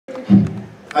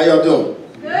How y'all doing?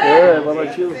 Good. What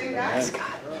about you?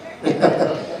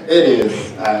 It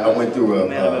is. I went through a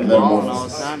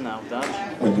metamorphosis.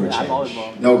 Went through a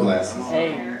change. No glasses.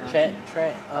 Hey,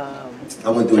 Trent. I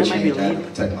went through a change. I had to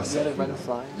protect myself.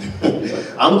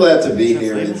 I'm glad to be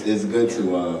here. It's good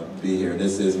to be here.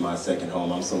 This is my second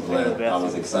home. I'm so glad. I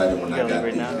was excited when I got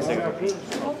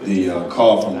the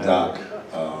call from Doc.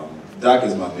 Doc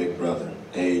is my big brother.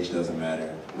 Age doesn't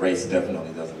matter. Race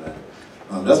definitely doesn't matter.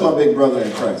 That's my big brother in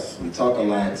Christ. We talk a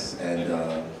lot,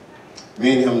 and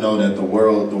me and him know that the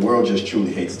world just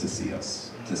truly hates to see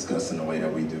us discuss in the way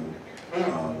that we do.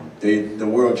 The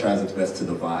world tries its best to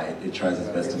divide. It tries its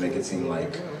best to make it seem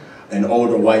like an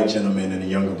older white gentleman and a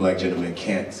younger black gentleman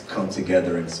can't come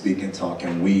together and speak and talk,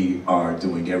 and we are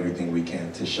doing everything we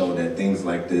can to show that things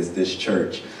like this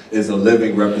church, is a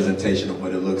living representation of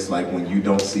what it looks like when you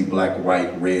don't see black,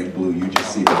 white, red, blue, you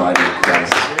just see the body of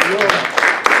Christ.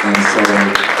 And so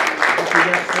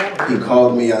he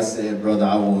called me. I said, brother,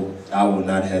 I will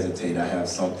not hesitate. I have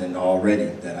something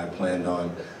already that I planned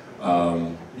on,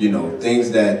 things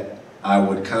that I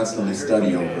would constantly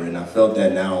study over, and I felt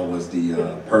that now was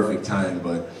the perfect time.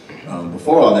 But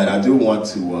before all that, I do want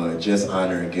to just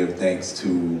honor and give thanks to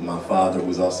my father,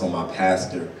 who's also my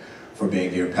pastor, for being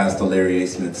here. Pastor Larry A.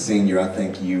 Smith Sr., I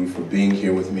thank you for being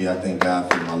here with me. I thank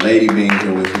God for my lady being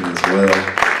here with me as well.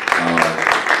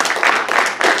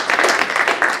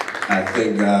 I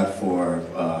thank God for,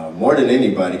 more than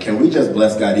anybody, can we just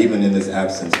bless God even in this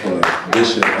absence for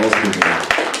Bishop Osterman?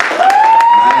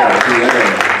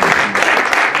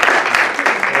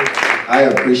 I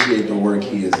appreciate the work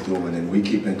he is doing, and we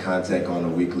keep in contact on a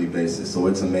weekly basis, so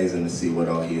it's amazing to see what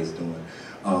all he is doing.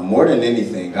 More than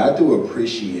anything, I do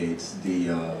appreciate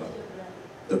the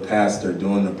pastor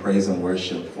doing the praise and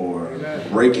worship, for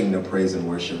breaking the praise and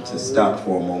worship to stop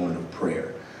for a moment of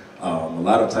prayer. A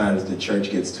lot of times the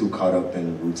church gets too caught up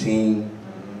in routine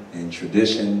and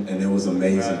tradition, and it was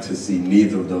amazing to see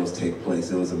neither of those take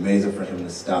place. It was amazing for him to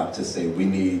stop, to say we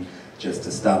need just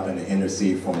to stop and to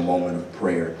intercede for a moment of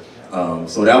prayer.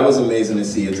 So that was amazing to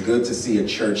see. It's good to see a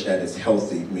church that is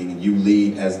healthy, meaning you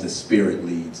lead as the Spirit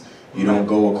leads. You don't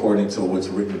go according to what's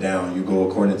written down. You go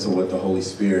according to what the Holy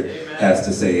Spirit has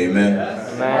to say. Amen?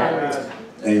 Amen.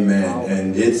 Amen.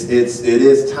 And it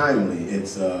is timely.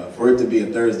 It's for it to be a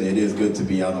Thursday, it is good to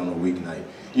be out on a weeknight.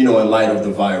 In light of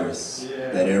the virus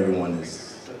that everyone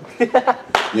is,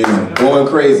 going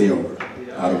crazy over.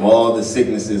 Out of all the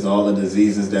sicknesses, all the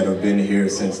diseases that have been here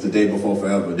since the day before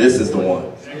forever, this is the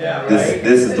one.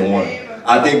 This is the one.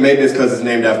 I think maybe it's because it's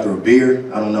named after a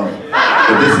beer. I don't know.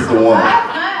 But this is the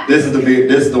one. This is the beer.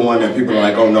 This is the one that people are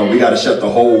like, oh no, we got to shut the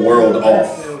whole world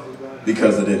off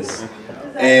because of this.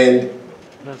 And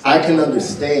I can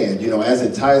understand, as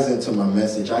it ties into my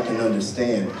message, I can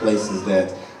understand places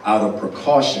that out of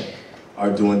precaution are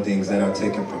doing things that are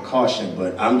taking precaution.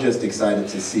 But I'm just excited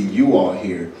to see you all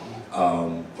here.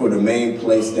 For the main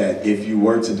place that if you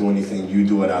were to do anything, you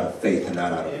do it out of faith and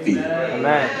not out of fear.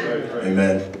 Amen.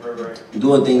 Amen.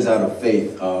 Doing things out of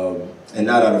faith and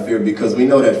not out of fear, because we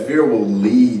know that fear will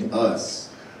lead us.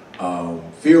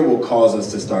 Fear will cause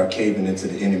us to start caving into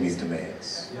the enemy's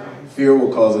demands. Fear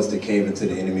will cause us to cave into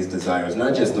the enemy's desires,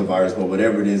 not just the virus, but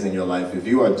whatever it is in your life. If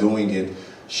you are doing it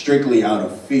strictly out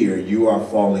of fear, you are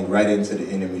falling right into the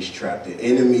enemy's trap. The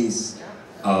enemy's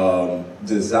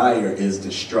desire is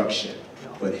destruction,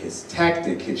 but his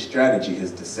tactic, his strategy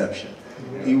is deception.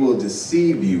 He will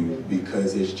deceive you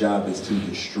because his job is to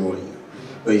destroy you.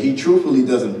 But he truthfully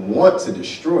doesn't want to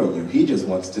destroy you. He just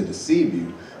wants to deceive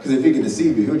you. Because if he can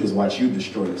deceive you, he'll just watch you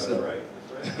destroy yourself.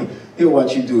 He'll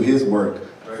watch you do his work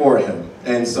for him.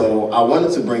 And so I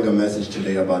wanted to bring a message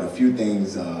today about a few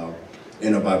things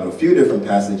in the Bible, a few different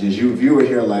passages. If you were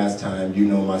here last time, you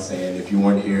know my saying. If you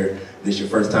weren't here, this is your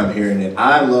first time hearing it.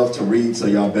 I love to read, so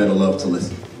y'all better love to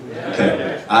listen.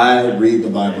 Okay? I read the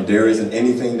Bible. There isn't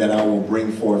anything that I will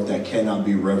bring forth that cannot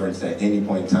be reverenced at any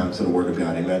point in time to the Word of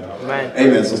God. Amen? Amen.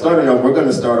 Amen. So starting off, we're going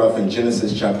to start off in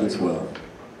Genesis chapter 12.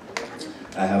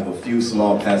 I have a few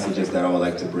small passages that I would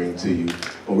like to bring to you.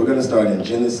 But we're going to start in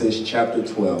Genesis chapter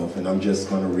 12, and I'm just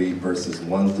going to read verses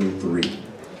 1 through 3.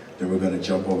 Then we're going to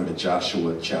jump over to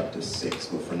Joshua chapter 6.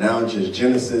 But for now, just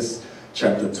Genesis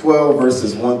chapter 12,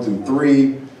 verses 1 through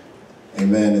 3.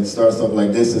 Amen. It starts off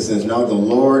like this. It says, now the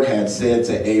Lord had said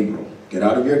to Abram, get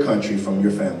out of your country, from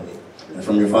your family, and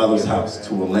from your father's house,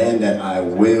 to a land that I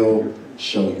will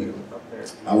show you.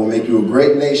 I will make you a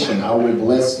great nation. I will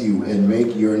bless you and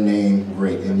make your name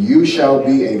great. And you shall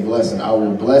be a blessing. I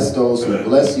will bless those who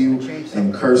bless you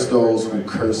and curse those who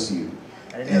curse you.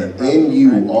 And in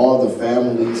you all the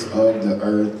families of the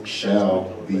earth shall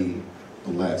be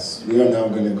blessed. We are now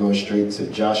going to go straight to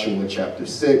Joshua chapter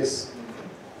 6.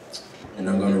 And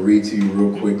I'm going to read to you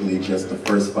real quickly just the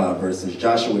first 5 verses.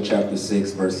 Joshua chapter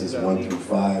 6, verses 1 through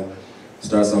 5.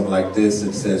 Starts off like this.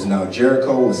 It says, "Now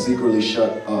Jericho was secretly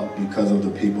shut up because of the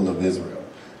people of Israel.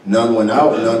 None went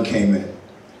out, none came in.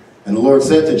 And the Lord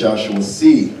said to Joshua,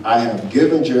 See, I have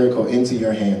given Jericho into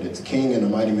your hand, its king and the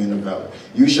mighty men of valor.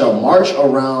 You shall march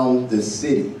around the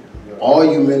city. All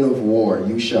you men of war,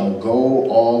 you shall go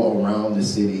all around the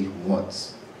city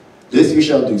once. This you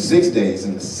shall do 6 days,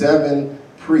 and the 7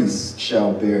 priests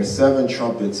shall bear 7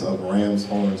 trumpets of ram's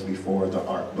horns before the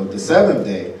ark. But the 7th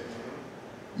day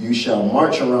you shall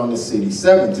march around the city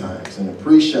 7 times, and the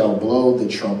priests shall blow the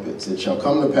trumpets. It shall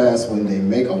come to pass when they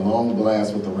make a long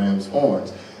blast with the ram's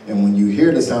horns, and when you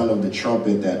hear the sound of the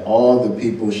trumpet, that all the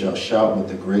people shall shout with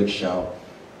a great shout.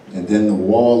 And then the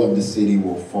wall of the city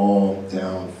will fall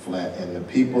down flat, and the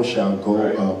people shall go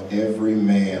up every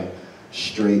man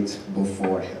straight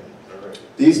before him."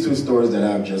 These 2 stories that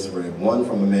I've just read, one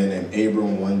from a man named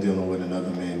Abram, one dealing with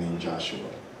another man named Joshua.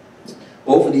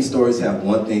 Both of these stories have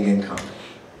one thing in common.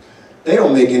 They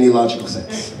don't make any logical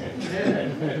sense.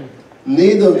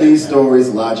 Neither of these stories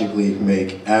logically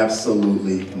make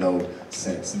absolutely no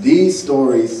sense. These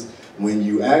stories, when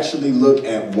you actually look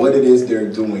at what it is they're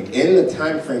doing, in the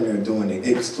time frame they're doing it,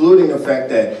 excluding the fact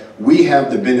that we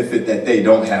have the benefit that they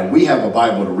don't have. We have a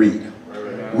Bible to read.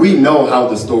 We know how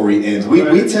the story ends. We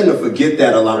tend to forget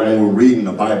that a lot when we're reading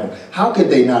the Bible. How could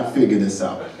they not figure this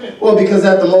out? Well, because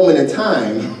at the moment in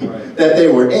time that they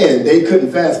were in, they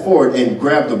couldn't fast forward and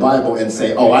grab the Bible and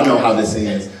say, oh, I know how this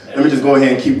ends. Let me just go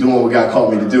ahead and keep doing what God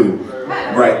called me to do.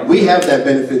 Right. We have that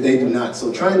benefit, they do not.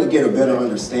 So trying to get a better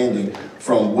understanding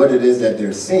from what it is that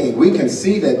they're seeing, we can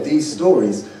see that these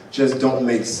stories just don't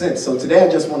make sense. So today I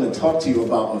just want to talk to you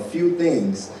about a few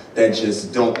things that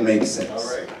just don't make sense.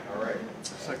 All right.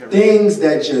 Things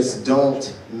that just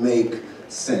don't make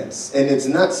sense. And it's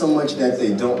not so much that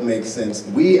they don't make sense.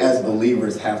 We as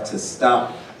believers have to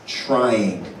stop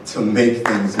trying to make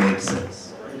things make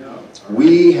sense.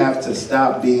 We have to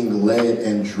stop being led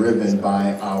and driven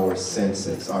by our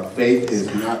senses. Our faith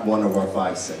is not one of our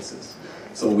 5 senses.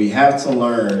 So we have to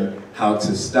learn how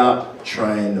to stop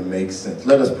trying to make sense.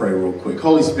 Let us pray real quick.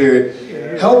 Holy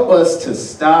Spirit, help us to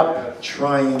stop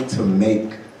trying to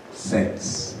make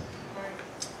sense.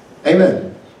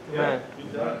 Amen. Amen.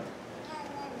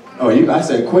 Oh, I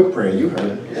said quick prayer. You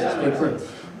heard it. Quick prayer.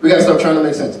 We got to stop trying to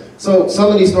make sense. So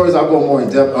some of these stories I'll go more in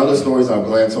depth. Other stories I'll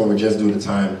glance over just due to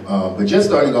time. But just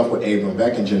starting off with Abram,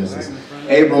 back in Genesis.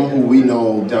 Abram, who we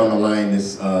know down the line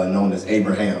is known as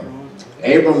Abraham.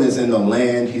 Abram is in the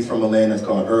land. He's from a land that's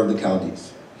called Ur of the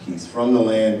Chaldees. He's from the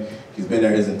land. He's been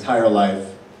there his entire life.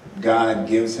 God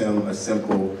gives him a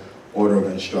simple order of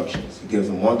instructions. He gives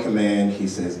him one command. He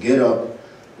says, get up,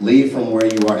 leave from where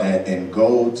you are at, and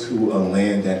go to a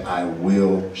land that I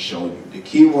will show you. The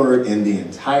key word in the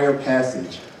entire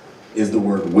passage is the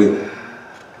word will.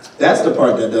 That's the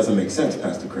part that doesn't make sense,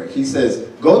 Pastor Craig. He says,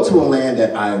 go to a land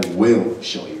that I will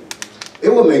show you.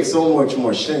 It would make so much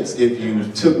more sense if you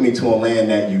took me to a land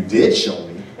that you did show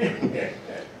me.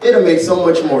 It'll make so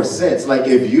much more sense. Like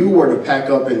if you were to pack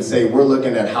up and say, we're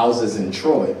looking at houses in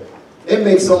Troy, it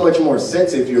makes so much more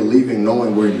sense if you're leaving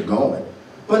knowing where you're going.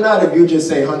 But not if you just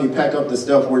say, honey, pack up the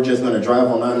stuff, we're just going to drive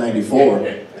on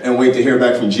I-94 and wait to hear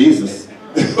back from Jesus.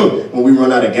 When we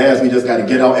run out of gas, we just got to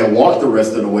get out and walk the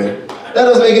rest of the way. That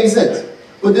doesn't make any sense.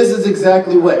 But this is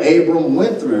exactly what Abram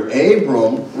went through.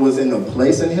 Abram was in a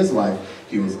place in his life.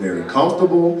 He was very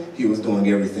comfortable. He was doing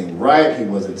everything right. He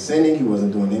wasn't sinning. He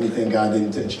wasn't doing anything God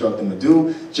didn't instruct him to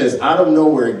do. Just out of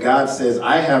nowhere, God says,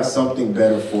 I have something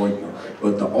better for you.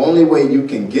 But the only way you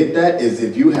can get that is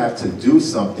if you have to do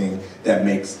something that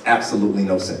makes absolutely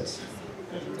no sense.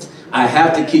 I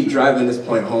have to keep driving this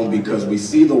point home because we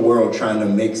see the world trying to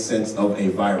make sense of a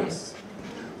virus.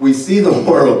 We see the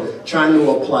world trying to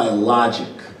apply logic.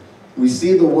 We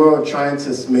see the world trying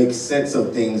to make sense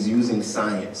of things using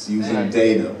science, using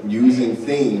data, using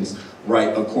things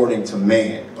right according to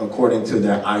man, according to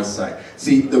their eyesight.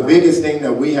 See, the biggest thing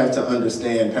that we have to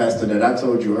understand, Pastor, that I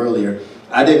told you earlier,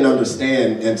 I didn't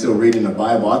understand until reading the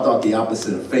Bible. I thought the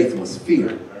opposite of faith was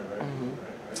fear.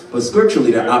 But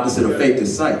scripturally, the opposite of faith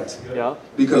is sight. Yeah.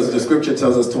 Because the scripture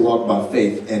tells us to walk by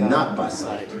faith and not by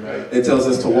sight. It tells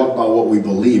us to walk by what we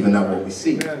believe and not what we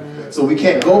see. So we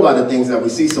can't go by the things that we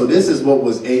see. So this is what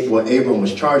Abram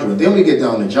was charged with. Then we get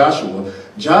down to Joshua.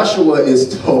 Joshua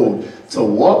is told to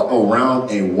walk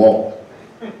around a wall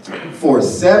for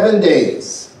 7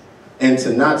 days and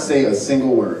to not say a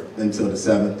single word until the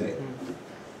 7th day.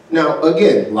 Now,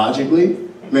 again, logically,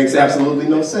 makes absolutely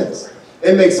no sense.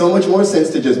 It makes so much more sense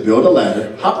to just build a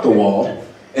ladder, hop the wall,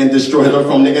 and destroy them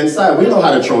from the inside. We know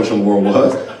how the Trojan War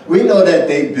was. We know that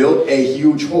they built a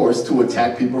huge horse to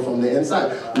attack people from the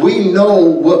inside. We know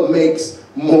what makes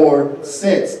more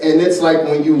sense. And it's like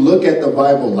when you look at the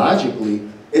Bible logically,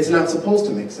 it's not supposed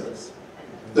to make sense.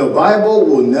 The Bible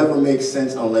will never make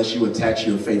sense unless you attach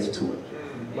your faith to it.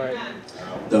 Right.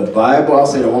 The Bible, I'll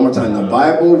say that one more time, the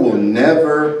Bible will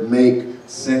never make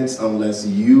sense unless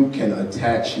you can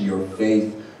attach your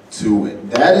faith to it.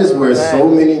 That is where so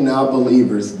many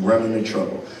non-believers run into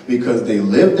trouble, because they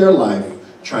live their life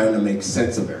trying to make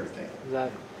sense of everything.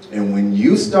 Exactly. And when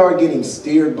you start getting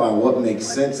steered by what makes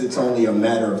sense, it's only a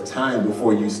matter of time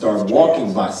before you start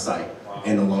walking by sight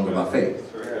and no longer by faith.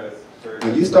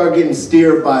 When you start getting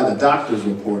steered by the doctor's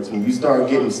reports, when you start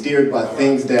getting steered by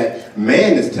things that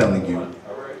man is telling you,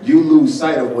 you lose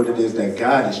sight of what it is that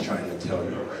God is trying to tell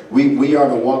you. We are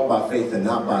to walk by faith and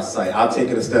not by sight. I'll take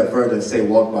it a step further and say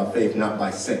walk by faith, not by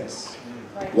sense.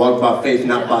 Walk by faith,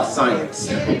 not by science.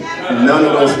 None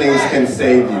of those things can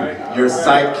save you. Your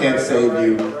sight can't save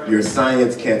you. Your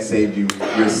science can't save you.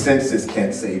 Your senses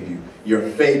can't save you. Your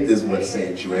faith is what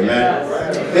saves you. Amen?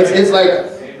 It's like,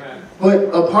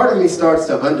 but a part of me starts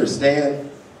to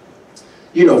understand,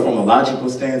 you know, from a logical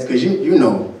stance, because you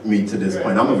know me to this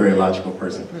point. I'm a very logical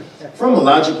person. From a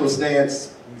logical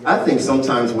stance, I think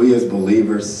sometimes we as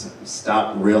believers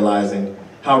stop realizing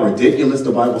how ridiculous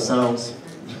the Bible sounds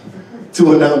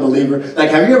to a non-believer. Like,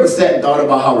 have you ever sat and thought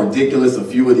about how ridiculous a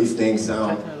few of these things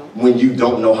sound when you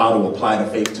don't know how to apply the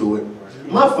faith to it?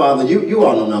 My father, you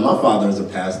all know now, my father is a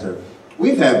pastor.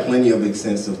 We've had plenty of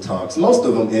extensive talks. Most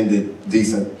of them ended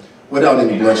decent, without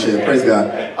any bloodshed, praise God.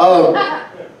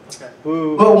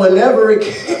 But whenever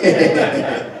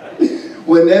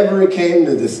it came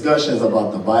to discussions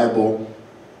about the Bible,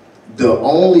 the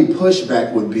only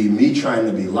pushback would be me trying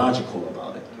to be logical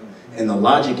about it. And the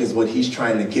logic is what he's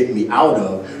trying to get me out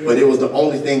of, but it was the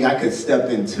only thing I could step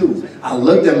into. I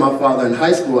looked at my father in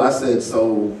high school, I said, okay,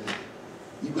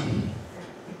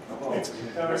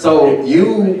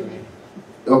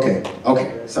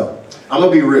 so I'm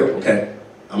gonna be real, okay?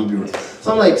 I'm gonna be real.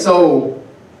 So I'm like, so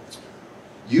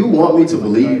you want me to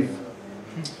believe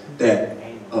that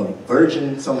a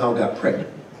virgin somehow got pregnant?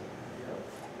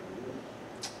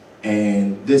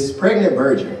 And this pregnant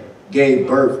virgin gave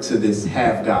birth to this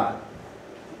half-god.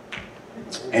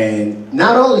 And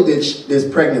not only did this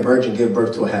pregnant virgin give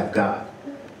birth to a half-god,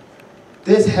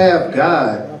 this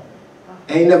half-god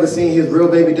ain't never seen his real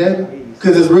baby daddy,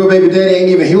 because his real baby daddy ain't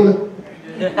even human.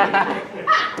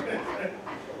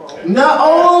 Not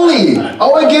only,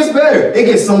 it gets better. It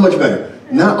gets so much better.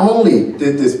 Not only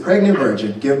did this pregnant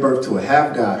virgin give birth to a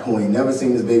half-god who ain't never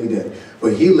seen his baby daddy,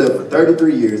 but he lived for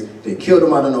 33 years. They killed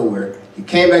him out of nowhere. He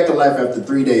came back to life after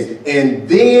 3 days. And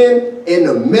then, in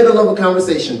the middle of a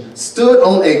conversation, stood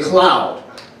on a cloud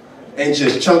and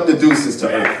just chunked the deuces to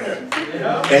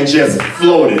earth. And just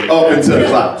floated up into the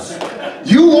clouds.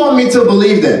 You want me to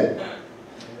believe that?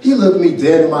 He looked me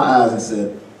dead in my eyes and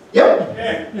said, yep.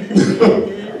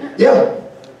 Yeah,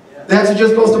 that's what you're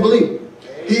supposed to believe.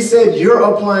 He said, you're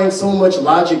applying so much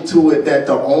logic to it that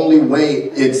the only way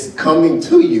it's coming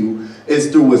to you is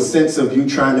through a sense of you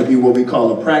trying to be what we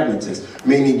call a pragmatist.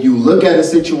 Meaning you look at a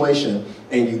situation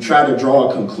and you try to draw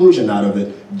a conclusion out of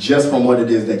it just from what it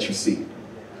is that you see.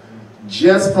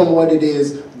 Just from what it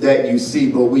is that you see.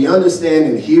 But we understand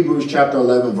in Hebrews chapter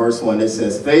 11 verse 1, it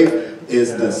says, faith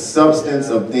is the substance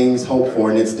of things hoped for,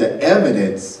 and it's the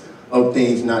evidence of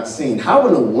things not seen. How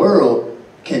in the world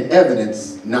can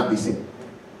evidence not be seen?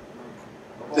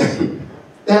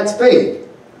 That's faith.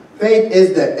 Faith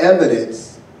is the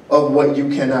evidence of what you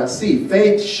cannot see.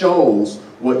 Faith shows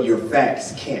what your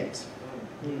facts can't.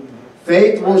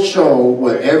 Faith will show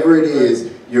whatever it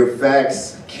is your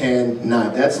facts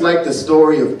cannot. That's like the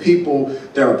story of people.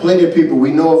 There are plenty of people.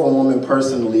 We know of a woman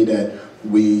personally that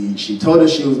she told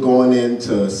us she was going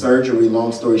into surgery,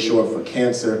 long story short, for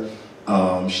cancer.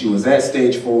 She was at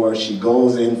stage 4. She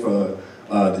goes in for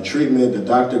the treatment. The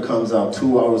doctor comes out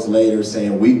 2 hours later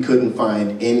saying we couldn't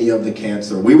find any of the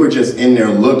cancer. We were just in there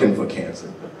looking for cancer.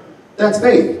 That's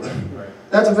faith.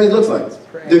 That's what faith looks like.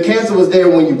 The cancer was there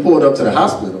when you pulled up to the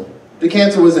hospital. The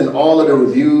cancer was in all of the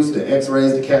reviews, the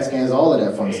x-rays, the CAT scans, all of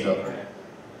that fun stuff.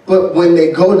 But when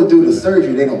they go to do the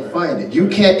surgery, they don't find it. You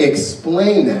can't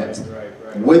explain that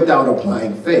without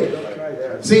applying faith.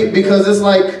 See, because it's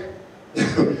like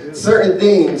certain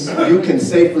things you can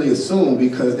safely assume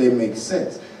because they make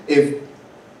sense. If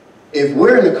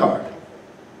we're in the car,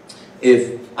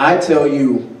 if I tell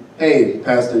you, hey,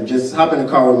 Pastor, just hop in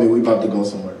the car with me, we about to go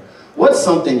somewhere. What's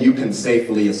something you can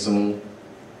safely assume?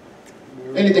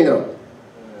 Anything at all?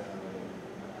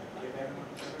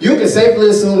 You can safely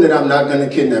assume that I'm not going to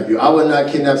kidnap you. I would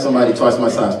not kidnap somebody twice my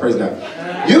size, praise God.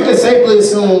 You can safely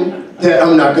assume that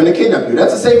I'm not going to kidnap you.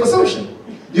 That's a safe assumption.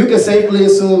 You can safely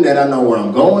assume that I know where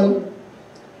I'm going.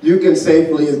 You can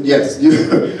safely, yes, you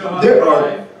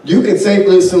can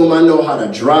safely assume I know how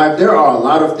to drive. There are a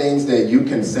lot of things that you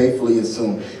can safely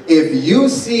assume. If you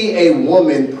see a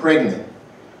woman pregnant,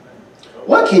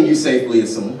 what can you safely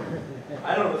assume?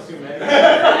 I don't assume anything.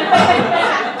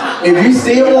 If you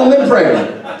see a woman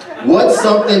pregnant, what's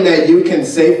something that you can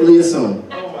safely assume?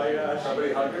 Oh my gosh.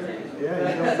 Somebody hugged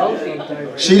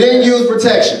her? She didn't use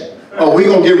protection. Oh, we're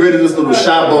going to get rid of this little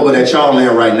shot bubble that y'all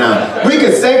in right now. We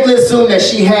can safely assume that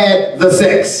she had the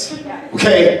sex.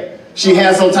 Okay? She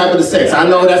had some type of the sex. I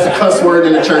know that's a cuss word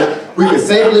in the church. We can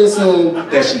safely assume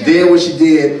that she did what she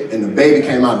did and the baby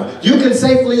came out of her. You can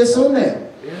safely assume that.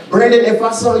 Brandon, if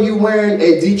I saw you wearing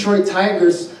a Detroit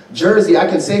Tigers jersey, I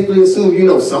can safely assume you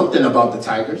know something about the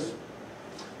Tigers.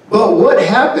 But what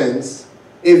happens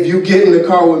if you get in the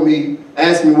car with me,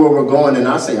 ask me where we're going, and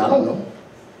I say, I don't know?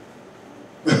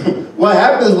 What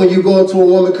happens when you go to a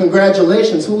woman,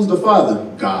 congratulations, who's the father?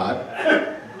 God.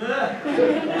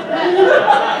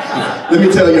 Let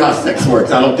me tell you how sex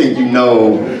works. I don't think you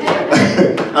know.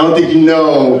 I don't think you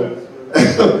know.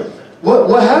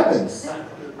 What happens?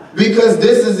 Because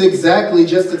this is exactly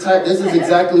this is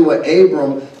exactly what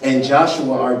Abram and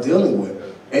Joshua are dealing with.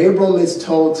 Abram is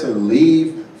told to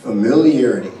leave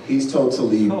familiarity. He's told to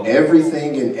leave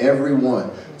everything and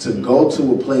everyone to go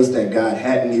to a place that God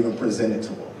hadn't even presented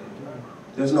to him.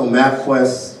 There's no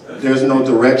MapQuest. There's no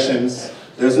directions.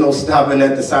 There's no stopping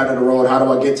at the side of the road. How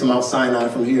do I get to Mount Sinai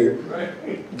from here?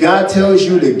 God tells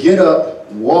you to get up,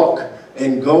 walk,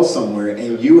 and go somewhere,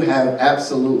 and you have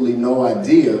absolutely no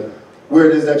idea where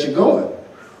it is that you're going.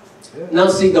 Now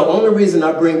see, the only reason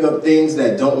I bring up things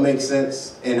that don't make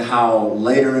sense and how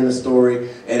later in the story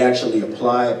it actually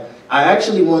applied, I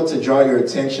actually want to draw your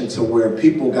attention to where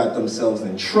people got themselves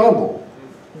in trouble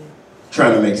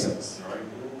trying to make sense.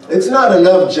 It's not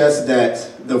enough just that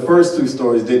the first two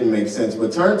stories didn't make sense,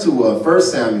 but turn to 1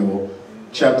 Samuel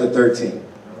chapter 13.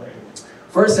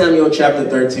 1 Samuel chapter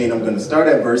 13, I'm going to start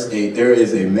at verse 8. There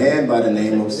is a man by the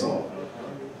name of Saul.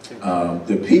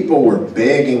 The people were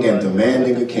begging and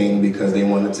demanding a king because they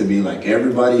wanted to be like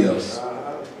everybody else.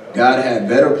 God had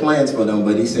better plans for them,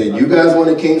 but he said, you guys want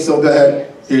a king so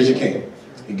bad? Here's your king.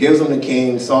 He gives them the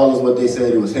king. Saul is what they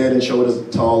said. He was head and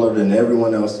shoulders taller than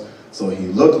everyone else. So he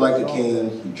looked like a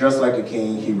king. He dressed like a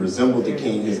king. He resembled the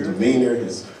king. His demeanor,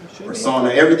 his persona,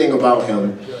 everything about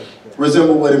him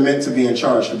resembled what it meant to be in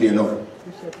charge, to be an owner.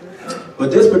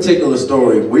 But this particular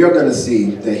story, we are going to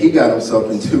see that he got himself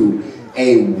into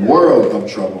a world of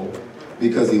trouble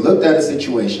because he looked at a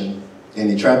situation and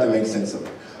he tried to make sense of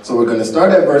it. So we're going to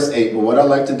start at verse 8, but what I'd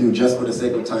like to do just for the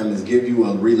sake of time is give you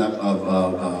a relap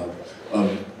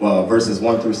of verses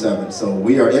 1 through 7. So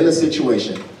we are in a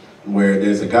situation where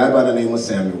there's a guy by the name of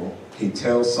Samuel. He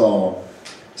tells Saul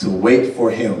to wait for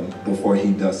him before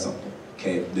he does something.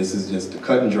 Okay, this is just the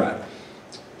cut and dry.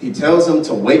 He tells him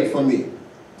to wait for me.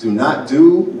 Do not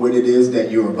do what it is that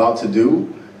you're about to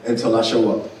do until I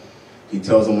show up. He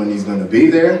tells him when he's going to be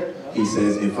there. He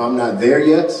says, if I'm not there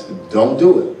yet, don't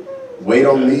do it. Wait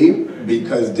on me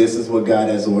because this is what God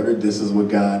has ordered. This is what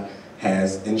God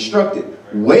has instructed.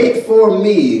 Wait for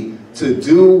me to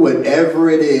do whatever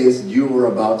it is you were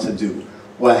about to do.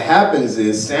 What happens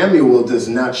is Samuel does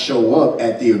not show up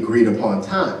at the agreed upon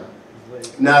time.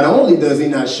 Not only does he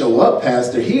not show up,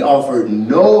 Pastor, he offered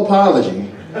no apology.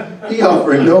 He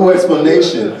offered no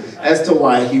explanation as to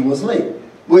why he was late.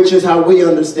 Which is how we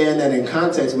understand that in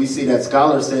context. We see that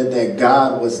scholar said that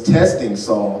God was testing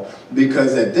Saul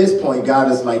because at this point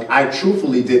God is like, I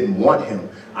truthfully didn't want him.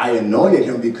 I anointed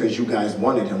him because you guys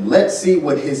wanted him. Let's see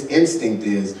what his instinct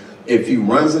is if he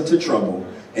runs into trouble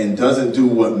and doesn't do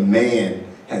what man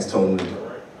has told him to do.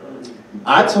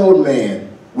 I told man,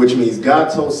 which means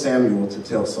God told Samuel to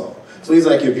tell Saul. So he's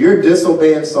like, if you're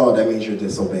disobeying Saul, that means you're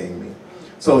disobeying me.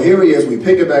 So here he is. We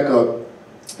pick it back up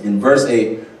in verse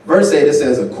 8. Verse 8, it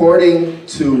says,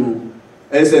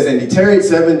 and he tarried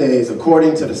 7 days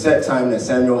according to the set time that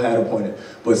Samuel had appointed.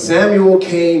 But Samuel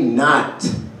came not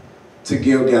to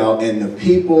Gilgal, and the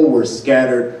people were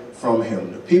scattered from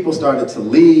him. The people started to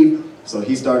leave, so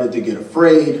he started to get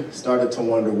afraid, started to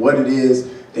wonder what it is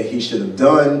that he should have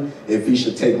done, if he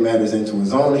should take matters into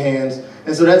his own hands.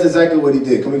 And so that's exactly what he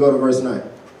did. Can we go to verse 9?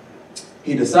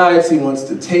 He decides he wants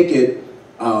to take it.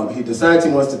 He decides he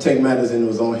wants to take matters into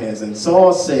his own hands. And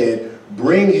Saul said,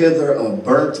 bring hither a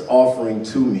burnt offering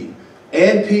to me,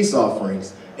 and peace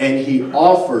offerings. And he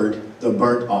offered the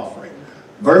burnt offering.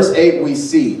 Verse 8, we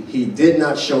see he did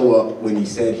not show up when he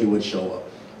said he would show up.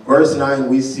 Verse 9,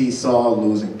 we see Saul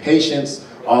losing patience.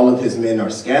 All of his men are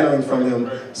scattering from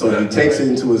him, so he takes it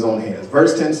into his own hands.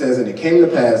 Verse 10 says, and it came to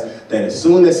pass that as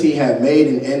soon as he had made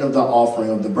an end of the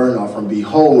offering, of the burnt offering,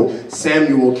 behold,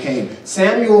 Samuel came.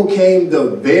 Samuel came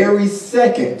the very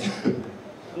second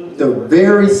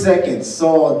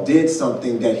Saul did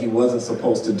something that he wasn't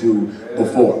supposed to do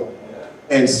before.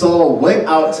 And Saul went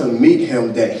out to meet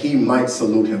him that he might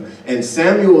salute him. And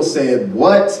Samuel said,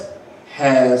 what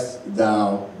hast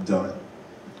thou done?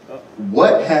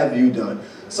 What have you done?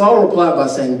 Saul replied by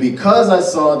saying, because I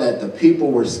saw that the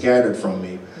people were scattered from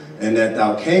me, and that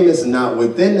thou camest not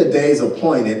within the days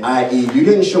appointed, i.e., you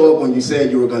didn't show up when you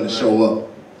said you were going to show up,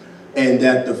 and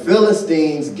that the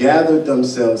Philistines gathered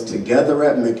themselves together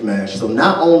at Michmash. So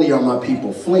not only are my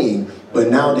people fleeing, but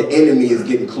now the enemy is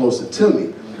getting closer to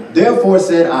me. Therefore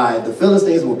said I, the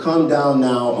Philistines will come down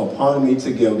now upon me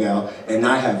to Gilgal, and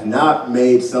I have not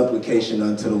made supplication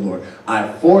unto the Lord.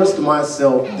 I forced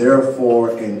myself, therefore,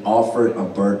 and offered a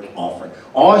burnt offering.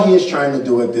 All he is trying to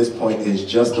do at this point is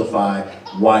justify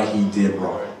why he did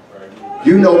wrong.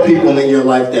 You know people in your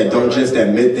life that don't just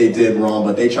admit they did wrong,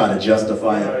 but they try to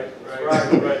justify it.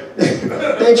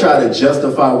 They try to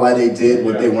justify why they did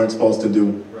what they weren't supposed to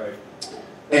do.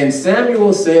 And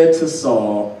Samuel said to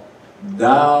Saul,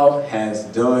 thou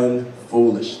hast done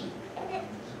foolishly.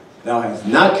 Thou hast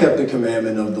not kept the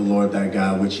commandment of the Lord thy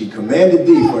God, which he commanded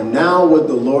thee. For now would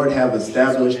the Lord have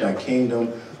established thy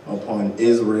kingdom upon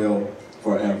Israel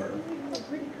forever.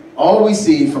 All we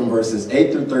see from verses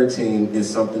 8 through 13 is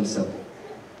something simple.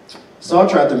 Saul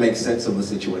tried to make sense of a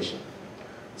situation.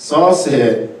 Saul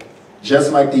said,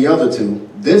 just like the other two,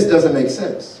 this doesn't make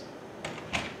sense.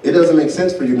 It doesn't make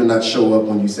sense for you to not show up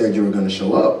when you said you were going to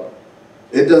show up.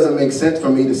 It doesn't make sense for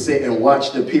me to sit and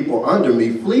watch the people under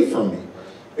me flee from me.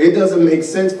 It doesn't make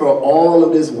sense for all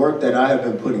of this work that I have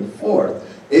been putting forth.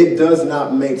 It does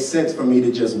not make sense for me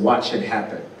to just watch it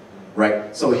happen,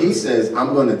 right? So he says,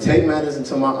 I'm going to take matters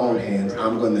into my own hands.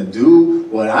 I'm going to do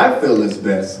what I feel is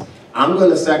best. I'm going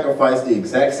to sacrifice the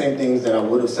exact same things that I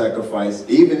would have sacrificed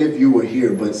even if you were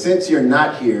here. But since you're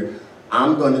not here,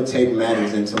 I'm going to take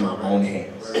matters into my own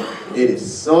hands. It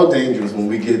is so dangerous when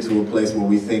we get to a place where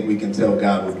we think we can tell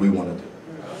God what we want to do.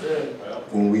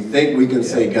 When we think we can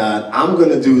say, God, I'm going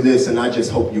to do this, and I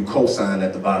just hope you co-sign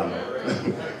at the bottom of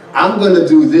it. I'm going to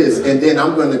do this, and then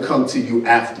I'm going to come to you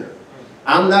after.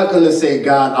 I'm not going to say,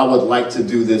 God, I would like to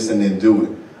do this, and then do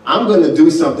it. I'm going to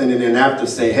do something, and then after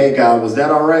say, hey, God, was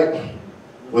that all right?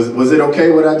 Was it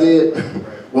okay what I did?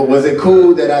 Was it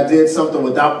cool that I did something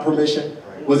without permission?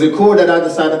 Was it cool that I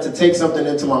decided to take something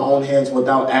into my own hands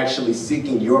without actually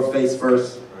seeking your face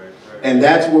first? And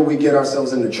that's where we get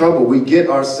ourselves into trouble. We get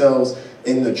ourselves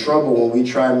in the trouble when we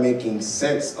try making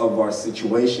sense of our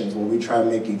situations, when we try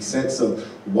making sense of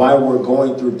why we're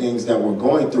going through things that we're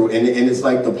going through. And it's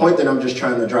like the point that I'm just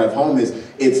trying to drive home is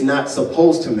it's not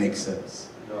supposed to make sense.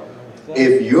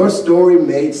 If your story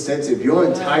made sense, if your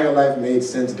entire life made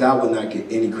sense, God would not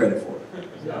get any credit for it.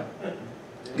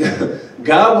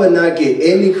 God would not get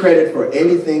any credit for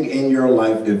anything in your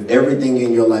life if everything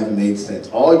in your life made sense.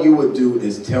 All you would do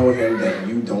is tell him that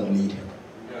you don't need him.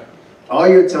 All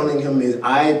you're telling him is,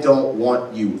 I don't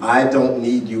want you. I don't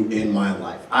need you in my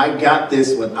life. I got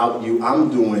this without you. I'm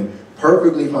doing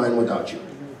perfectly fine without you.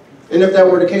 And if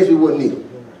that were the case, we wouldn't need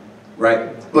him,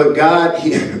 right? But God,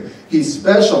 he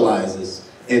specializes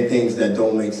in things that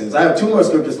don't make sense. I have two more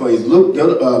scriptures for you. Luke,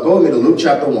 go with me to Luke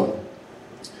chapter 1.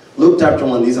 Luke chapter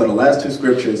 1, these are the last two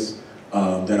scriptures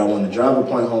that I want to drive a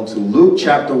point home to. Luke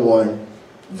chapter 1,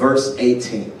 verse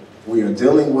 18. We are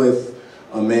dealing with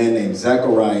a man named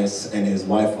Zacharias and his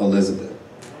wife Elizabeth.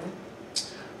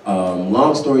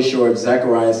 Long story short,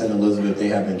 Zacharias and Elizabeth, they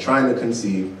have been trying to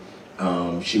conceive.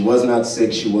 She was not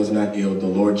sick, she was not ill. The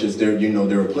Lord just, there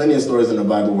are plenty of stories in the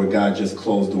Bible where God just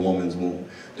closed the woman's womb.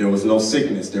 There was no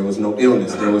sickness, there was no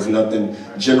illness, there was nothing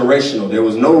generational. There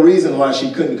was no reason why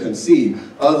she couldn't conceive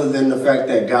other than the fact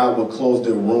that God would close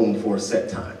their womb for a set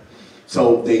time.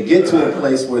 So they get to a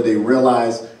place where they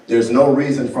realize there's no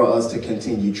reason for us to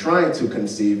continue trying to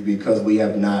conceive because we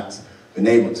have not been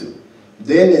able to.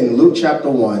 Then in Luke chapter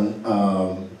 1,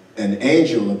 an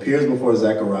angel appears before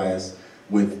Zacharias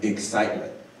with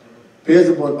excitement. Appears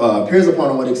upon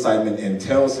him with excitement and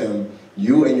tells him,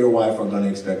 you and your wife are going to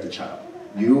expect a child.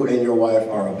 You and your wife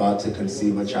are about to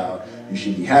conceive a child. You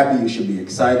should be happy, you should be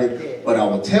excited, but I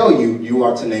will tell you, you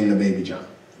are to name the baby John.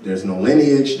 There's no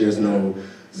lineage, there's no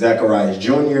Zacharias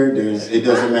Jr., it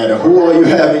doesn't matter who all you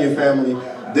have in your family,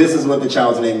 this is what the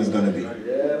child's name is going to be.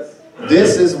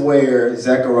 This is where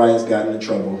Zacharias got into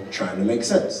trouble trying to make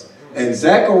sense. And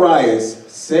Zacharias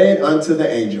said unto the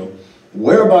angel,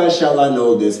 Whereby shall I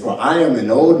know this? For I am an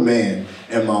old man,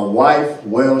 and my wife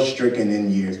well stricken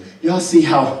in years. Y'all see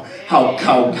how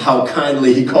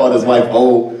kindly he called his wife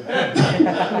old?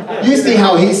 You see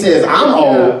how he says, I'm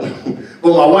old,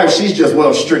 but my wife, she's just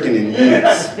well stricken in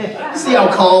years. See how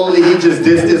calmly he just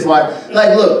dissed his wife?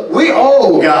 Like, look, we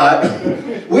old, God.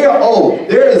 We are old.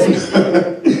 There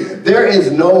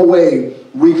is no way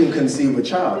we can conceive a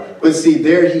child. But see,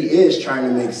 there he is trying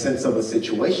to make sense of a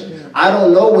situation. I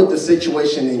don't know what the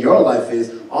situation in your life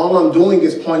is. All I'm doing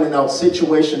is pointing out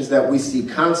situations that we see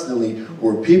constantly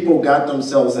where people got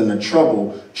themselves into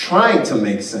trouble trying to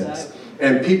make sense.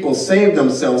 And people saved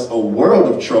themselves a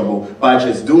world of trouble by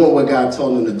just doing what God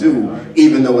told them to do,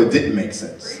 even though it didn't make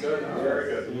sense.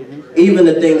 Even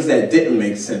the things that didn't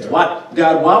make sense.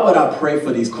 God, why would I pray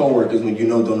for these coworkers when you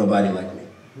know don't nobody like me?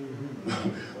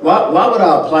 Why would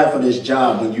I apply for this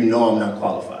job when you know I'm not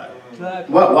qualified?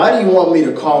 Why do you want me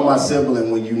to call my sibling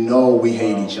when you know we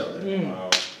hate each other?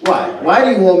 Why? Why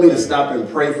do you want me to stop and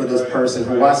pray for this person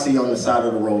who I see on the side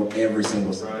of the road every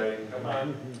single Sunday?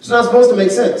 It's not supposed to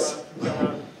make sense.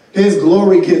 His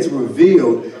glory gets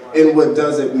revealed in what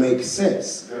doesn't make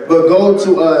sense. But go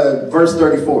to verse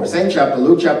 34, same chapter,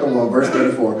 Luke chapter 1, verse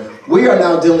 34. We are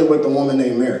now dealing with the woman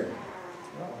named Mary.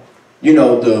 You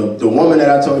know, the woman that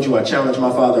I told you I challenged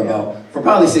my father about for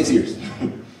probably 6 years.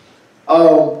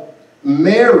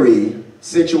 Mary's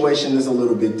situation is a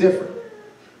little bit different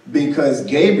because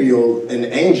Gabriel, an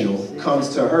angel, comes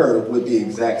to her with the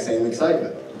exact same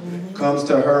excitement. Comes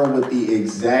to her with the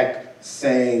exact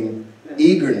same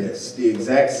eagerness, the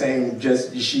exact same,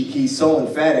 he's so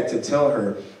emphatic to tell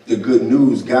her the good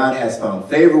news. God has found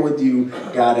favor with you.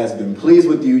 God has been pleased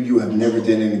with you. You have never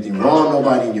done anything wrong.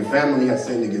 Nobody in your family has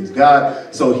sinned against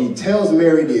God. So he tells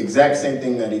Mary the exact same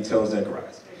thing that he tells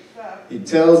Zacharias. He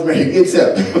tells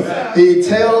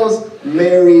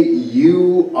Mary,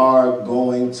 you are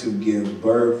going to give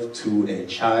birth to a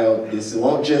child. This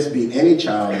won't just be any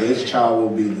child. This child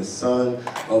will be the son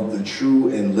of the true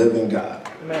and living God.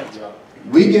 Amen.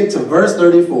 We get to verse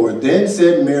 34. Then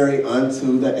said Mary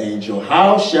unto the angel,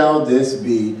 how shall this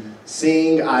be,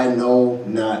 seeing I know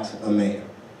not a man?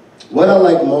 What I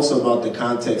like most about the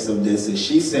context of this is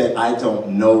she said, I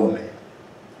don't know a man,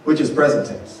 which is present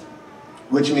tense.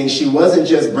 Which means she wasn't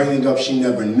just bringing up she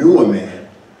never knew a man,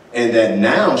 and that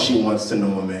now she wants to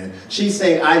know a man. She's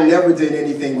saying, I never did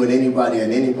anything with anybody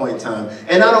at any point in time,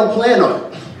 and I don't plan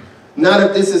on it. Not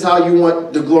if this is how you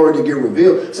want the glory to get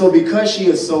revealed. So because she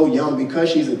is so young, because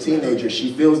she's a teenager,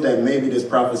 she feels that maybe this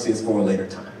prophecy is for a later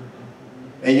time.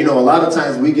 And you know, a lot of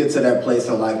times we get to that place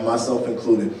in life, myself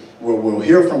included, where we'll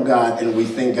hear from God and we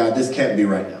think, God, this can't be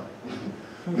right now.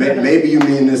 Maybe you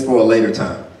mean this for a later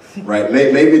time. Right?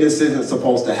 Maybe this isn't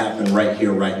supposed to happen right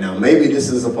here, right now. Maybe this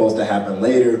is supposed to happen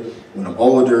later, when I'm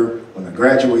older, when I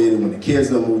graduated, when the kids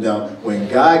have moved out. When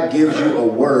God gives you a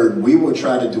word, we will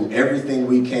try to do everything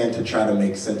we can to try to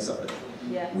make sense of it.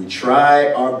 Yeah. We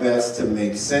try our best to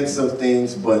make sense of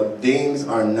things, but things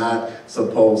are not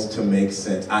supposed to make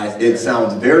sense. It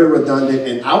sounds very redundant,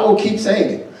 and I will keep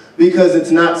saying it, because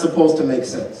it's not supposed to make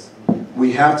sense.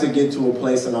 We have to get to a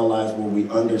place in our lives where we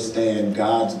understand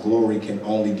God's glory can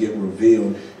only get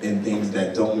revealed in things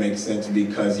that don't make sense,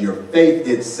 because your faith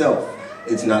itself,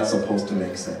 it's not supposed to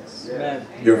make sense. Amen.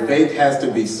 Your faith has to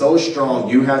be so strong.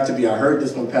 You have to be, I heard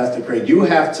this from Pastor Craig, you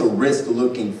have to risk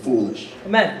looking foolish.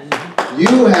 Amen.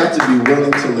 You have to be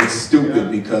willing to look stupid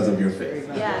because of your faith.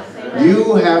 Yes,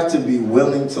 you have to be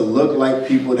willing to look like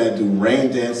people that do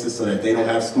rain dances so that they don't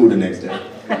have school the next day.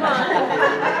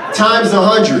 Times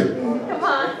 100.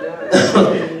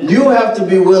 You have to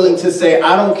be willing to say,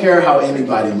 I don't care how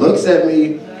anybody looks at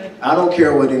me. I don't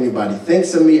care what anybody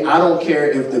thinks of me. I don't care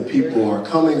if the people are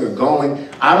coming or going.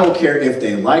 I don't care if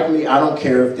they like me. I don't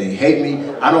care if they hate me.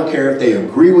 I don't care if they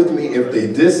agree with me, if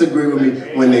they disagree with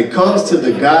me. When it comes to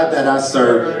the God that I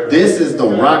serve, this is the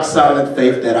rock solid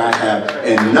faith that I have.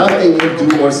 And nothing you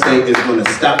do or say is going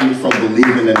to stop me from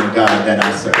believing in the God that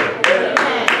I serve.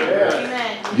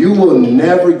 You will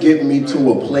never get me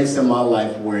to a place in my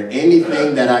life where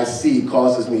anything that I see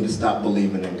causes me to stop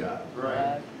believing in God.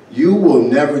 You will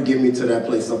never get me to that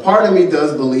place. A part of me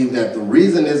does believe that the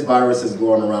reason this virus is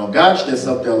going around, God's just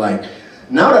up there like,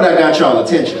 now that I got y'all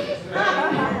attention,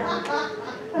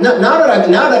 now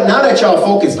that y'all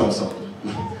focused on something,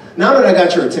 now that I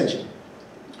got your attention,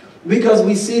 because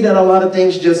we see that a lot of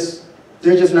things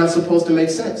they're just not supposed to make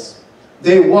sense.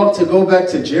 They walked, to go back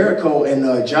to Jericho in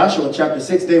Joshua chapter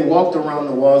 6, they walked around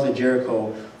the walls of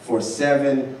Jericho for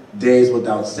 7 days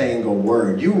without saying a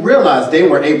word. You realize they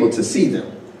were able to see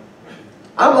them.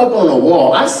 I'm up on a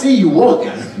wall, I see you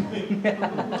walking,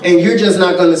 and you're just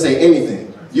not going to say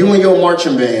anything. You and your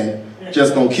marching band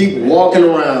just gonna keep walking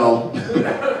around,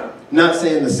 not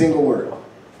saying a single word.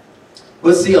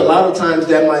 But see, a lot of times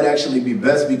that might actually be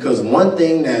best, because one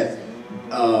thing that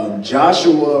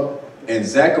Joshua and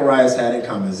Zacharias had in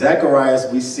common.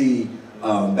 Zacharias, we see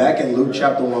back in Luke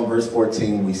chapter 1, verse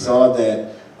 14, we saw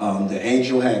that the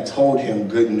angel had told him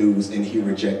good news and he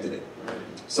rejected it.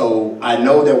 So I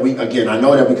know that I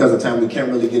know that because of time we can't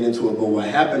really get into it, but what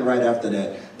happened right after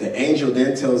that, the angel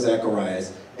then tells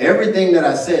Zacharias, everything that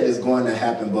I said is going to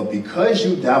happen, but because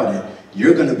you doubted,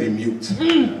 you're going to be mute.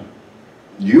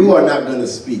 You are not going to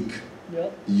speak.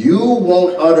 Yep. You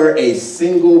won't utter a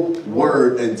single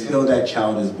word until that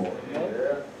child is born.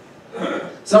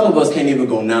 Some of us can't even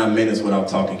go 9 minutes without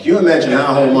talking. Can you imagine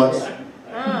 9 whole months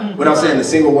without saying a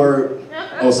single word?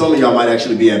 Oh, some of y'all might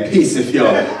actually be at peace if your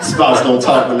spouse don't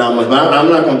talk for 9 months, but I'm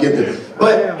not going to get there.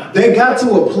 But they got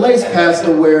to a place,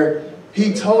 Pastor, where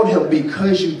he told him,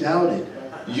 because you doubted,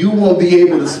 you won't be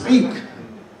able to speak.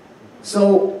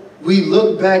 So we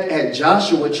look back at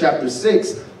Joshua chapter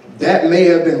 6, that may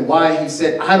have been why he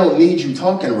said, I don't need you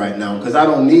talking right now, because I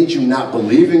don't need you not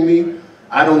believing me,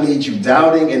 I don't need you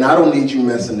doubting, and I don't need you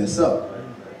messing this up.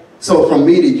 So from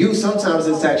me to you, sometimes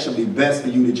it's actually best for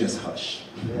you to just hush.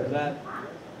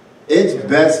 It's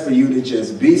best for you to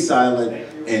just be silent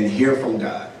and hear from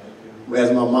God.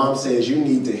 As my mom says, you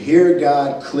need to hear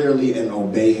God clearly and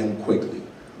obey him quickly.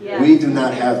 Yeah. We do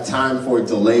not have time for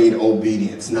delayed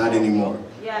obedience, not anymore.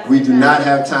 Yes, we do not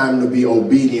have time to be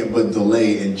obedient but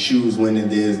delay and choose when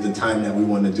it is the time that we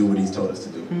want to do what he's told us to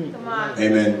do. Come on.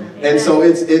 Amen. And so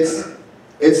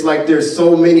it's like there's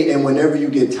so many, and whenever you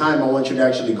get time, I want you to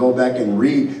actually go back and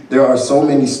read. There are so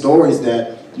many stories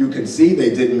that you can see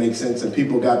they didn't make sense and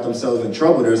people got themselves in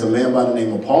trouble. There's a man by the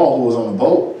name of Paul who was on a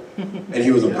boat and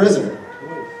he was a prisoner.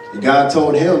 God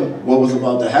told him what was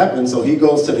about to happen, so he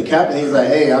goes to the captain. He's like,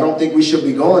 hey, I don't think we should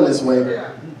be going this way.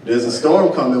 There's a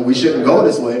storm coming. We shouldn't go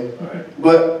this way.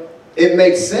 But it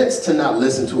makes sense to not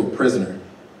listen to a prisoner.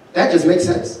 That just makes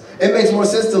sense. It makes more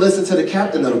sense to listen to the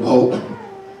captain of the boat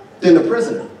than the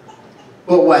prisoner.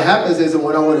 But what happens is, and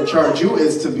what I want to charge you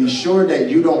is to be sure that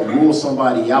you don't rule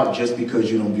somebody out just because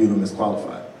you don't view them as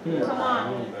qualified. Come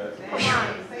on.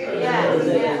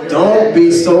 Don't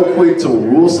be so quick to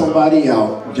rule somebody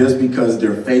out just because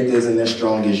their faith isn't as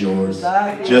strong as yours,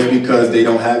 just because they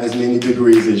don't have as many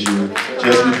degrees as you,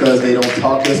 just because they don't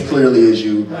talk as clearly as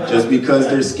you, just because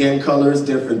their skin color is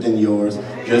different than yours,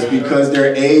 just because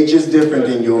their age is different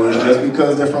than yours, just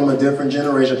because they're from a different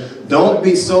generation. Don't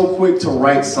be so quick to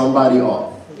write somebody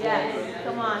off. Yes,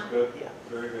 come on.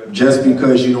 Just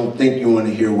because you don't think you want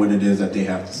to hear what it is that they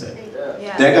have to say.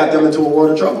 That got them into a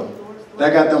world of trouble.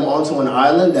 That got them onto an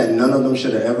island that none of them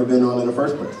should have ever been on in the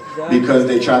first place, because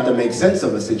they tried to make sense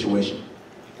of a situation.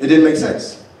 It didn't make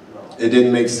sense. It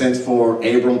didn't make sense for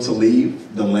Abram to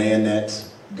leave the land that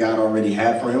God already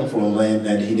had for him, for a land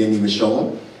that he didn't even show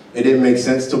him. It didn't make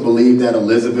sense to believe that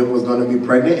Elizabeth was going to be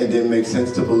pregnant. It didn't make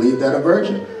sense to believe that a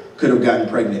virgin could have gotten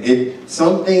pregnant.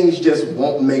 Some things just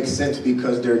won't make sense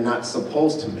because they're not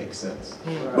supposed to make sense.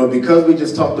 But because we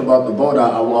just talked about the boat,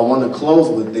 I want to close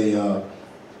with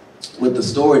the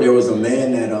story. There was a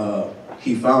man that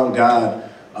he found God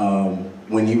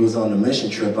when he was on a mission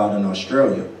trip out in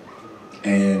Australia.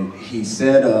 And he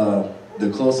said the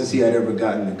closest he had ever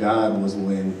gotten to God was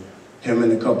when him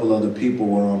and a couple other people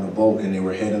were on a boat and they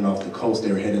were heading off the coast.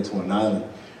 They were headed to an island.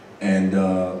 And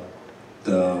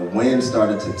the wind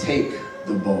started to take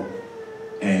the boat.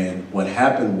 And what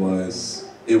happened was,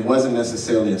 it wasn't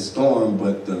necessarily a storm,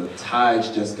 but the tides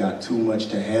just got too much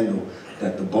to handle,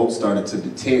 that the boat started to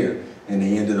deter, and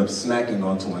they ended up smacking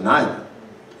onto an island.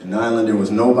 An island, there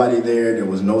was nobody there, there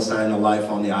was no sign of life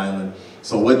on the island.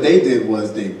 So what they did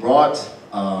was they brought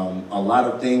a lot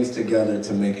of things together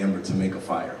to make a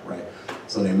fire, right?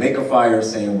 So they make a fire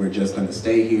saying, we're just gonna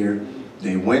stay here.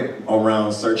 They went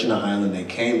around searching the island. They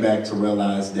came back to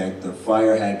realize that the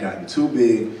fire had gotten too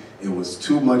big. It was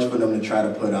too much for them to try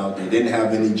to put out. They didn't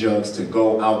have any jugs to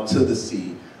go out to the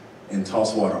sea and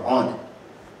toss water on it.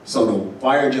 So the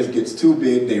fire just gets too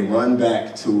big. They run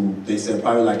back to, they said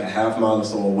probably like a half mile or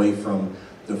so away from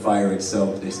the fire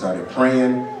itself. They started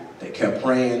praying. They kept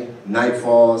praying. Night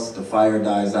falls. The fire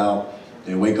dies out.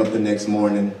 They wake up the next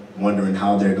morning wondering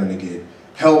how they're going to get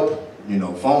help. You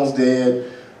know, phone's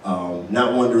dead.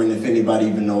 Not wondering if anybody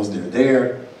even knows they're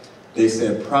there. They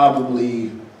said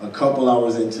probably a couple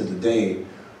hours into the day,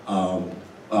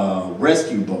 a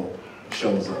rescue boat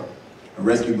shows up. A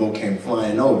rescue boat came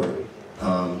flying over,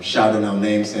 shouting out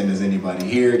names, saying, is anybody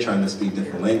here? Trying to speak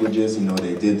different languages. You know,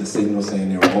 they did the signal saying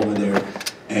they were over there.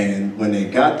 And when they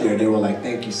got there, they were like,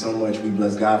 thank you so much. We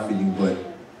bless God for you. But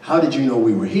how did you know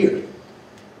we were here?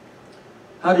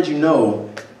 how did you know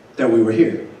that we were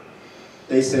here?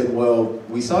 They said, well,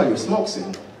 we saw your smoke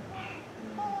signal.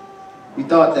 We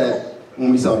thought that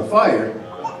when we saw the fire,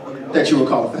 that you were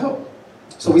calling for help.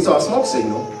 So we saw a smoke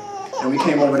signal, and we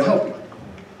came over to help you.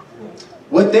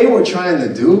 What they were trying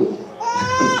to do,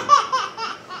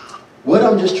 what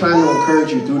I'm just trying to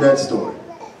encourage you through that story,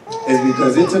 is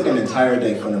because it took an entire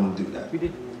day for them to do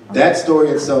that. That story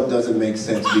itself doesn't make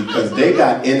sense because they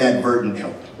got inadvertent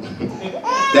help.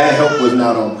 That help was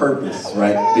not on purpose,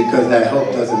 right? Because that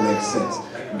help doesn't make sense.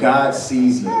 God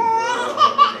sees you.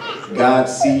 God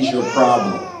sees your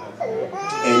problem.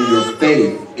 And your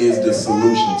faith is the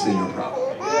solution to your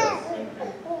problem.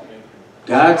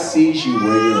 God sees you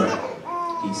where you're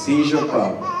at. He sees your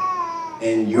problem.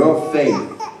 And your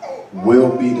faith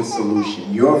will be the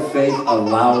solution. Your faith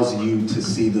allows you to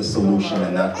see the solution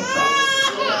and not the problem.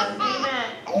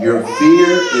 Your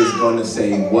fear is going to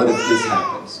say, what if this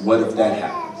happens? What if that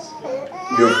happens?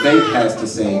 Your faith has to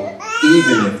say,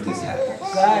 even if this happens.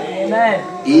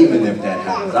 Amen. Even if that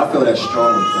happens. I feel that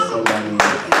strongly for somebody.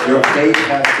 Your faith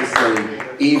has to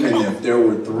say, even if. There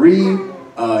were 3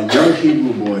 young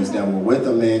Hebrew boys that were with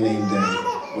a man named Daniel.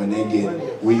 When they get,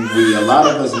 a lot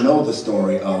of us know the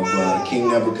story of King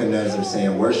Nebuchadnezzar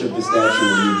saying, worship the statue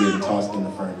or you're getting tossed in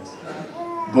the furnace.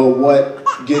 But what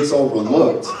gets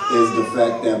overlooked is the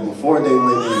fact that before they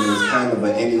went in, it was kind of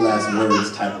an any last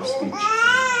words type of speech.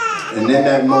 And in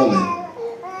that moment,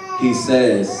 he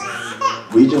says,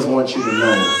 we just want you to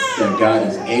know that God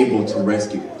is able to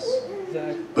rescue us.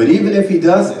 But even if he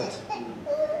doesn't,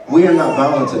 we are not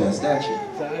bound to that statue.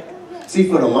 See,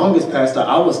 for the longest, Pastor,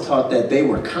 I was taught that they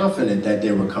were confident that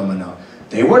they were coming out.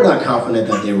 They were not confident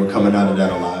that they were coming out of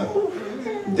that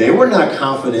alive. They were not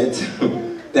confident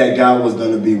that God was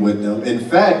going to be with them. In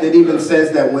fact, it even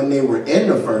says that when they were in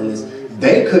the furnace,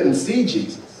 they couldn't see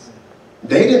Jesus.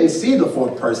 They didn't see the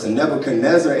 4th person.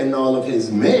 Nebuchadnezzar and all of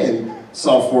his men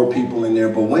saw 4 people in there,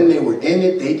 but when they were in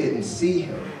it, they didn't see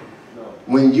him.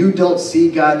 When you don't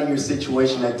see God in your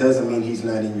situation, that doesn't mean he's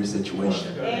not in your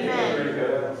situation.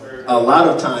 Amen. A lot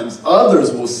of times,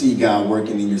 others will see God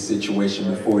working in your situation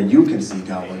before you can see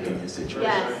God working in your situation.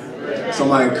 Yes. So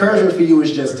my encouragement for you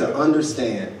is just to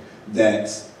understand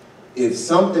that if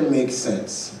something makes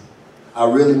sense, I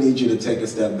really need you to take a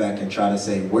step back and try to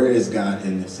say, where is God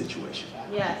in this situation?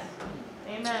 Yes.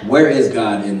 Amen. Where is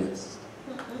God in this?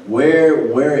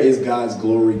 Where is God's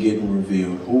glory getting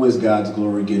revealed? Who is God's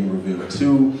glory getting revealed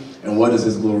to? And what is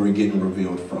his glory getting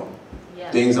revealed from?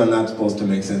 Yes. Things are not supposed to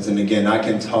make sense. And again, I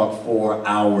can talk for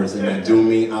hours, and I do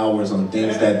mean hours, on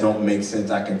things that don't make sense.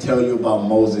 I can tell you about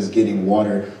Moses getting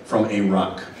water from a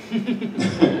rock.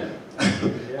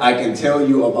 I can tell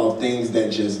you about things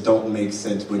that just don't make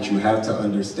sense, but you have to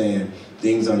understand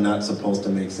things are not supposed to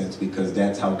make sense because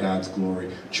that's how God's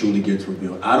glory truly gets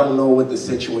revealed. I don't know what the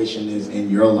situation is in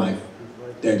your life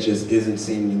that just isn't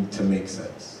seeming to make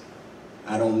sense.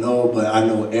 I don't know, but I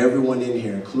know everyone in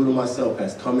here, including myself,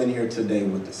 has come in here today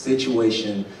with the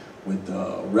situation, with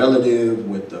the relative,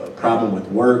 with the problem with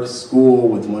work, school,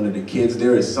 with one of the kids.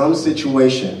 There is some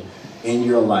situation in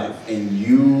your life, and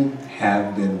you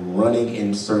have been running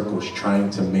in circles trying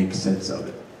to make sense of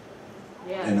it.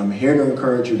 Yeah. And I'm here to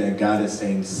encourage you that God is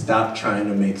saying, stop trying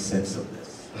to make sense of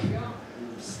this.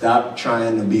 Stop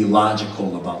trying to be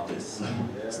logical about this.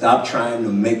 Stop trying to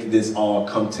make this all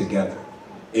come together.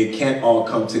 It can't all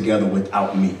come together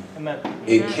without me. Amen.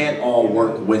 It can't all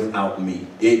work without me.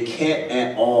 It can't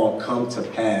at all come to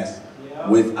pass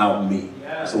without me.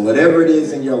 So whatever it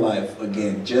is in your life,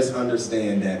 again, just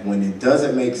understand that when it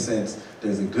doesn't make sense,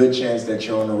 there's a good chance that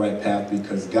you're on the right path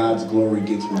because God's glory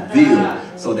gets revealed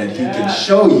so that he can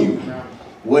show you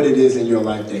what it is in your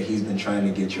life that he's been trying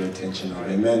to get your attention on.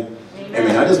 Amen?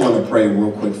 Amen. I just want to pray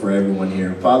real quick for everyone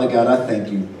here. Father God, I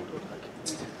thank you.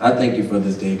 I thank you for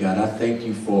this day, God. I thank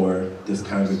you for this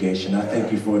congregation. I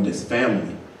thank you for this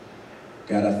family.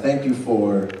 God, I thank you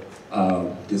for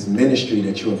this ministry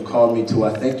that you have called me to.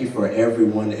 I thank you for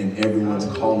everyone and everyone's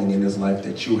calling in this life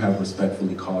that you have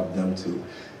respectfully called them to.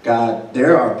 God,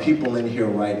 there are people in here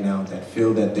right now that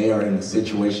feel that they are in a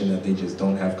situation that they just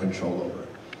don't have control over.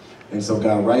 And so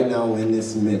God, right now in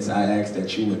this midst, I ask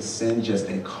that you would send just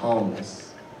a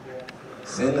calmness.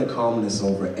 Send a calmness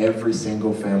over every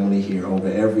single family here, over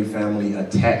every family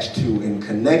attached to and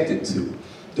connected to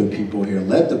the people here.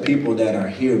 Let the people that are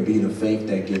here be the faith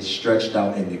that gets stretched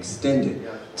out and extended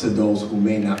to those who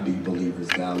may not be believers,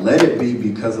 God. Let it be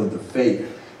because of the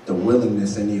faith, the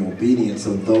willingness, and the obedience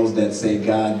of those that say,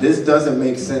 God, this doesn't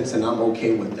make sense and I'm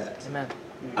okay with that. Amen.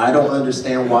 I don't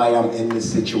understand why I'm in this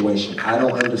situation. I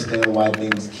don't understand why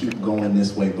things keep going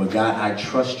this way, but God, I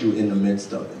trust you in the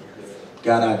midst of it.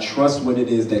 God, I trust what it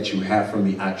is that you have for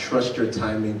me. I trust your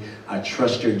timing. I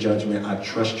trust your judgment. I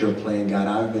trust your plan. God,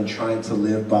 I've been trying to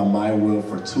live by my will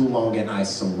for too long, and I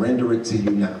surrender it to you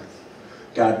now.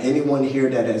 God, anyone here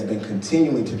that has been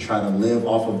continuing to try to live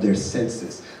off of their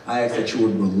senses, I ask that you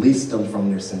would release them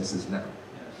from their senses now.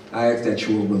 I ask that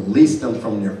you would release them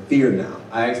from their fear now.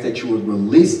 I ask that you would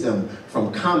release them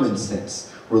from common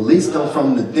sense. Release them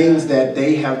from the things that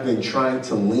they have been trying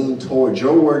to lean towards.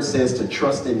 Your word says to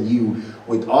trust in you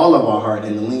with all of our heart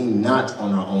and lean not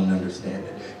on our own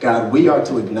understanding. God, we are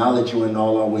to acknowledge you in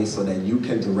all our ways so that you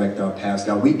can direct our paths.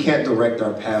 God, we can't direct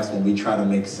our paths when we try to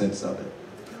make sense of it.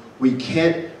 We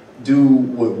can't do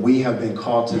what we have been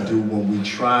called to do when we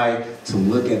try to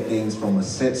look at things from a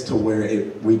sense to where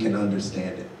we can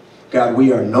understand it. God,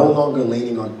 we are no longer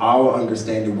leaning on our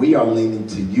understanding. We are leaning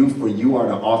to you, for you are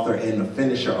the author and the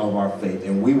finisher of our faith.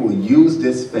 And we will use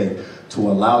this faith to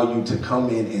allow you to come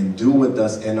in and do with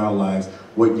us in our lives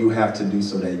what you have to do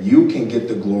so that you can get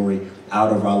the glory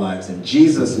out of our lives. In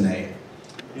Jesus' name,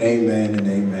 amen and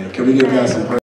amen. Can we give God some praise?